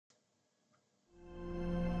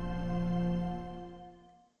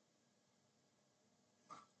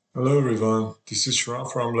Hello everyone, this is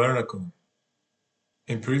Shra from Learnacom.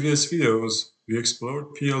 In previous videos, we explored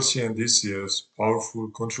PLC and DCS powerful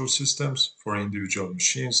control systems for individual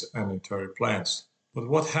machines and entire plants. But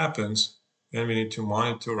what happens when we need to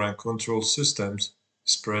monitor and control systems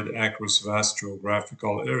spread across vast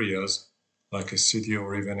geographical areas like a city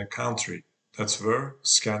or even a country? That's where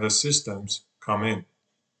SCADA systems come in.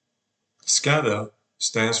 SCADA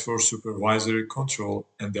stands for Supervisory Control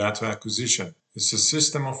and Data Acquisition. It's a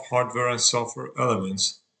system of hardware and software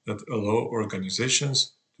elements that allow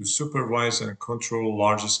organizations to supervise and control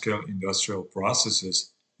large-scale industrial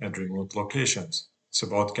processes at remote locations. It's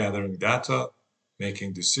about gathering data,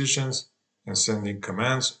 making decisions, and sending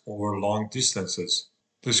commands over long distances.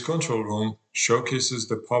 This control room showcases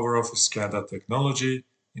the power of SCADA technology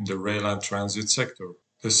in the rail and transit sector.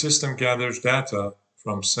 The system gathers data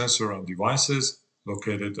from sensors and devices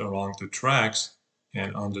located along the tracks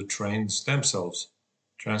and on the trains themselves,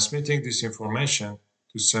 transmitting this information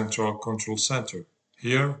to Central Control Center.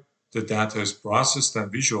 Here, the data is processed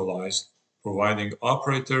and visualized, providing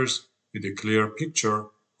operators with a clear picture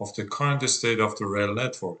of the current state of the rail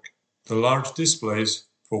network. The large displays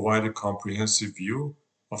provide a comprehensive view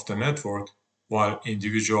of the network, while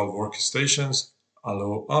individual workstations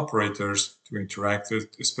allow operators to interact with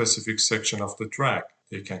a specific section of the track.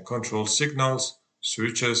 They can control signals,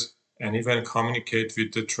 switches, and even communicate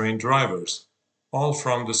with the train drivers, all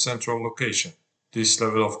from the central location. This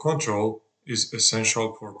level of control is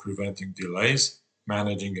essential for preventing delays,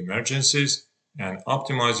 managing emergencies, and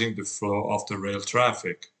optimizing the flow of the rail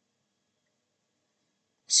traffic.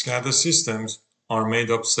 SCADA systems are made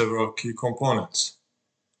of several key components.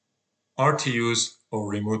 RTUs, or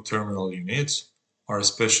remote terminal units, are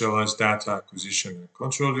specialized data acquisition and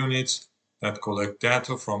control units that collect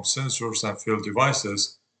data from sensors and field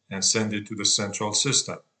devices and send it to the central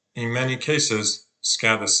system. In many cases,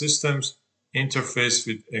 SCADA systems interface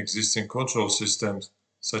with existing control systems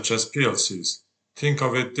such as PLCs. Think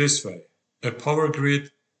of it this way. A power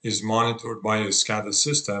grid is monitored by a SCADA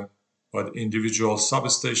system, but individual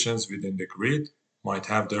substations within the grid might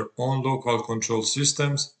have their own local control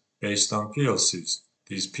systems based on PLCs.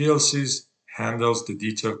 These PLCs handles the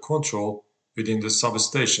detailed control within the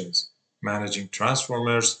substations, managing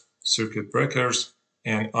transformers, circuit breakers,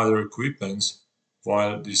 and other equipments,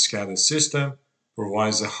 while the SCADA system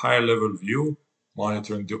provides a higher level view,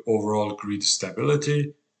 monitoring the overall grid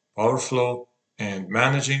stability, power flow, and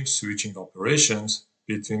managing switching operations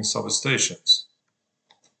between substations.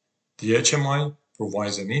 The HMI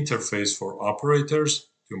provides an interface for operators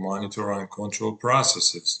to monitor and control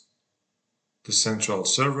processes. The central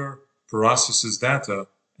server processes data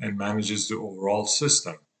and manages the overall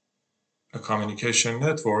system. A communication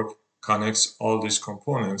network connects all these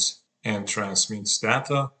components and transmits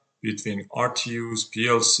data between RTUs,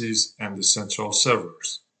 PLCs, and the central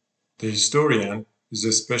servers. The historian is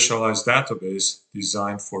a specialized database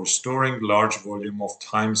designed for storing large volume of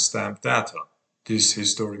timestamp data. This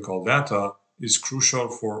historical data is crucial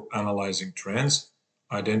for analyzing trends,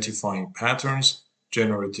 identifying patterns,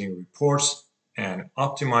 generating reports, and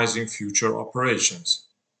optimizing future operations.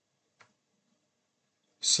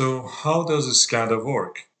 So how does SCADA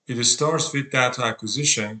work? It starts with data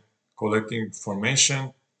acquisition, collecting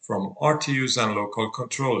information from RTUs and local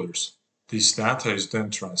controllers. This data is then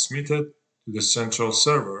transmitted to the central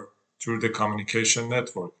server through the communication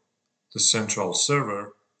network. The central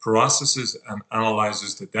server processes and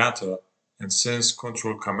analyzes the data and sends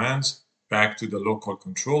control commands back to the local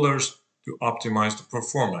controllers to optimize the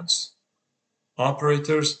performance.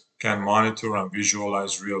 Operators can monitor and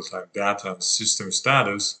visualize real-time data and system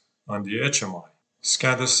status on the HMI.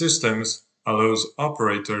 SCADA systems allows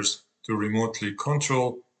operators to remotely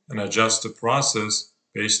control and adjust the process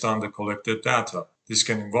based on the collected data. This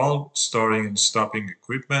can involve starting and stopping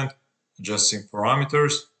equipment, adjusting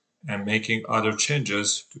parameters, and making other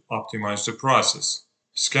changes to optimize the process.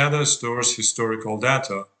 SCADA stores historical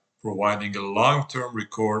data, providing a long-term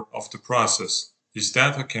record of the process. This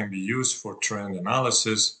data can be used for trend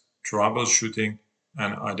analysis, troubleshooting,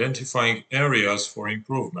 and identifying areas for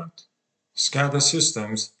improvement. SCADA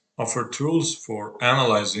systems offer tools for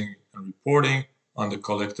analyzing and reporting on the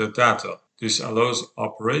collected data. This allows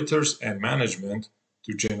operators and management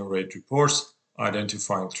to generate reports,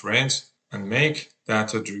 identify trends, and make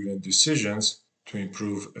data-driven decisions to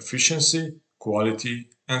improve efficiency, quality,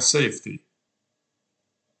 and safety.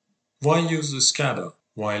 Why use SCADA?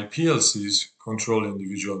 While PLCs control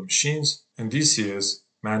individual machines and DCS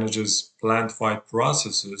manages plant-wide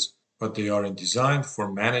processes, but they aren't designed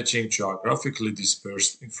for managing geographically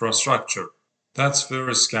dispersed infrastructure. That's where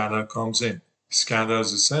SCADA comes in. SCADA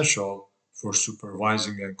is essential for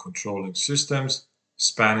supervising and controlling systems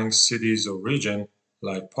spanning cities or regions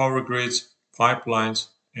like power grids, pipelines,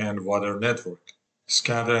 and water network.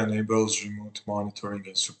 SCADA enables remote monitoring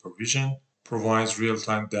and supervision, provides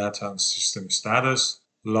real-time data on system status,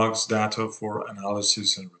 logs data for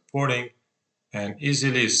analysis and reporting, and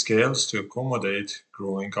easily scales to accommodate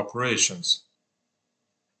growing operations.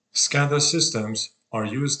 SCADA systems are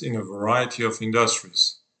used in a variety of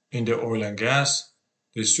industries. In the oil and gas,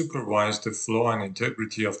 they supervise the flow and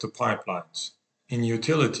integrity of the pipelines. In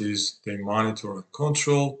utilities, they monitor and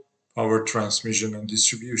control power transmission and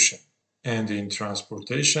distribution. And in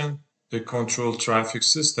transportation, they control traffic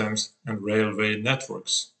systems and railway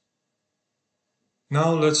networks.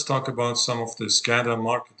 Now let's talk about some of the SCADA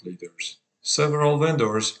market leaders. Several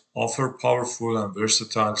vendors offer powerful and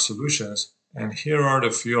versatile solutions, and here are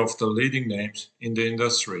a few of the leading names in the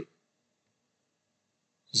industry.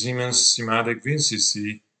 Siemens Simatic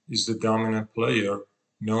WinCC is the dominant player,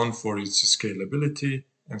 known for its scalability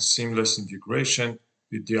and seamless integration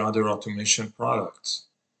with the other automation products.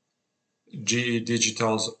 GE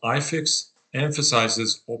Digital's iFix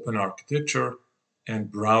emphasizes open architecture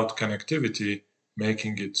and broad connectivity,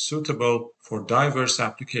 making it suitable for diverse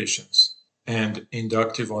applications. And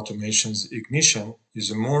Inductive Automation's Ignition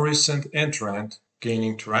is a more recent entrant,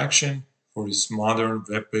 gaining traction for its modern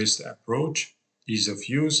web-based approach, ease of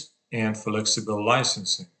use, and flexible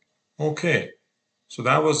licensing. Okay, so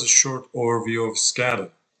that was a short overview of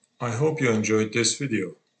SCADA. I hope you enjoyed this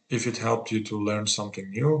video. If it helped you to learn something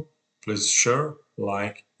new, please share,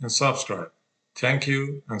 like, and subscribe. Thank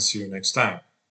you, and see you next time.